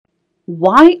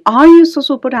Why are you so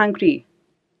super angry?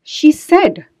 She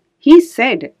said, he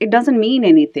said, it doesn't mean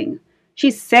anything.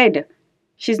 She said,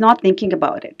 she's not thinking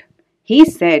about it. He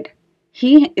said,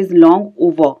 he is long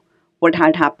over what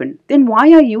had happened. Then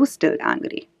why are you still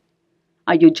angry?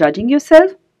 Are you judging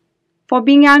yourself for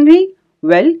being angry?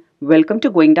 Well, welcome to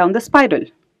going down the spiral.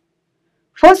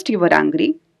 First, you were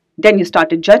angry. Then you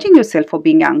started judging yourself for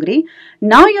being angry.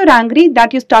 Now you're angry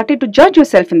that you started to judge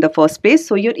yourself in the first place,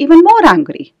 so you're even more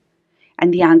angry.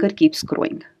 And the anger keeps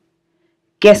growing.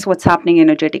 Guess what's happening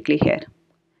energetically here?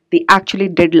 They actually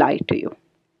did lie to you.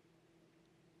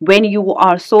 When you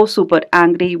are so super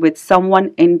angry with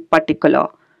someone in particular,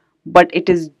 but it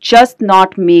is just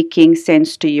not making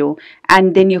sense to you,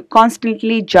 and then you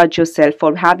constantly judge yourself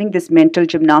for having this mental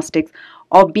gymnastics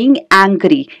of being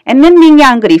angry, and then being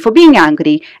angry for being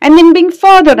angry, and then being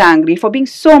further angry for being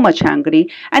so much angry,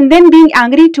 and then being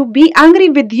angry to be angry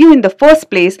with you in the first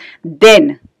place,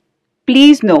 then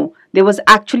please know there was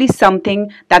actually something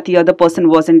that the other person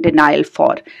was in denial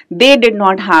for. They did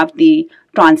not have the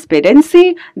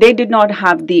transparency, they did not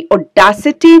have the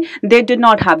audacity, they did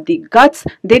not have the guts,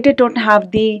 they did not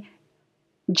have the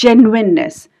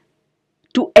genuineness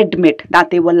to admit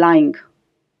that they were lying.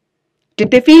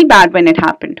 Did they feel bad when it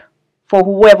happened? For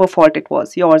whoever fault it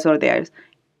was, yours or theirs?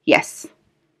 Yes.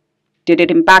 Did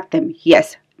it impact them?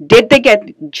 Yes. Did they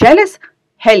get jealous?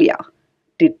 Hell yeah.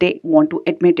 Did they want to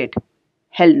admit it?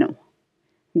 Hell no.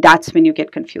 That's when you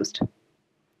get confused.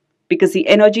 Because the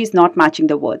energy is not matching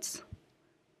the words.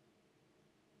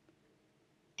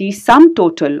 The sum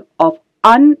total of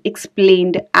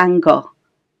unexplained anger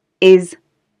is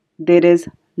there is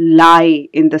lie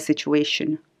in the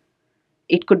situation.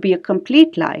 It could be a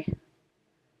complete lie.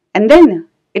 And then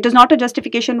it is not a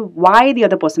justification why the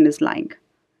other person is lying.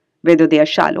 Whether they are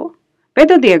shallow,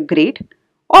 whether they are great,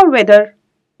 or whether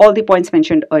all the points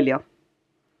mentioned earlier.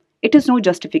 It is no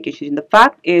justification. The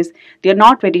fact is they are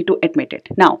not ready to admit it.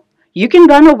 Now, you can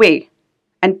run away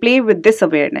and play with this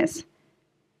awareness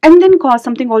and then cause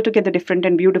something altogether different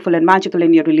and beautiful and magical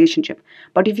in your relationship.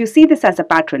 But if you see this as a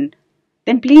pattern,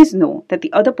 then please know that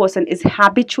the other person is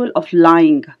habitual of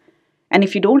lying. And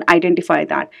if you don't identify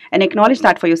that and acknowledge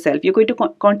that for yourself, you're going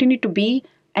to continue to be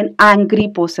an angry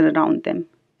person around them.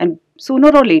 And sooner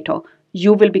or later,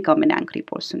 you will become an angry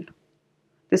person.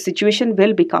 The situation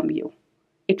will become you.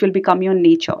 It will become your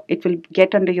nature. It will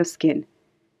get under your skin.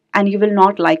 And you will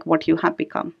not like what you have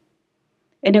become.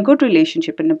 In a good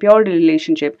relationship, in a pure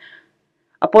relationship,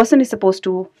 a person is supposed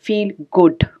to feel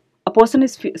good. A person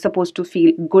is supposed to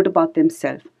feel good about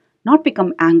themselves. Not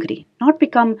become angry. Not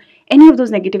become any of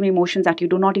those negative emotions that you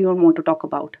do not even want to talk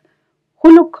about.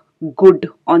 Who look good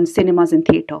on cinemas and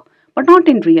theatre, but not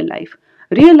in real life.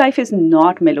 Real life is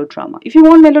not melodrama. If you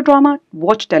want melodrama,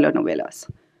 watch telenovelas.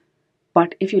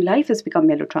 But if your life has become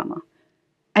melodrama,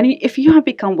 and if you have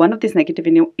become one of these negative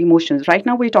emotions, right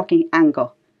now we're talking anger.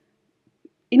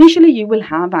 Initially, you will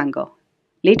have anger.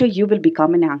 Later, you will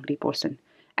become an angry person.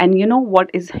 And you know what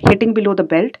is hitting below the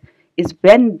belt is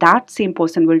when that same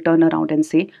person will turn around and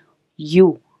say,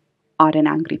 you are an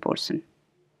angry person.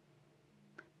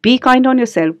 Be kind on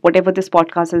yourself, whatever this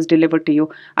podcast has delivered to you.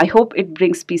 I hope it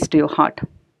brings peace to your heart.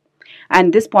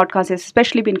 And this podcast has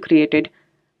especially been created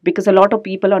because a lot of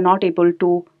people are not able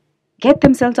to get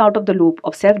themselves out of the loop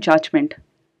of self-judgment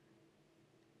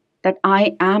that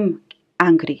I am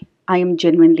angry. I am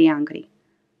genuinely angry.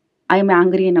 I am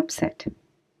angry and upset.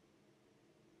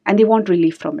 And they want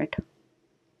relief from it.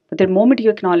 But the moment you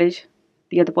acknowledge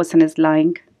the other person is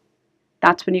lying,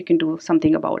 that's when you can do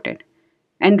something about it.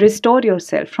 And restore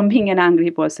yourself from being an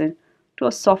angry person to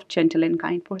a soft, gentle, and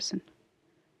kind person.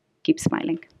 Keep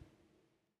smiling.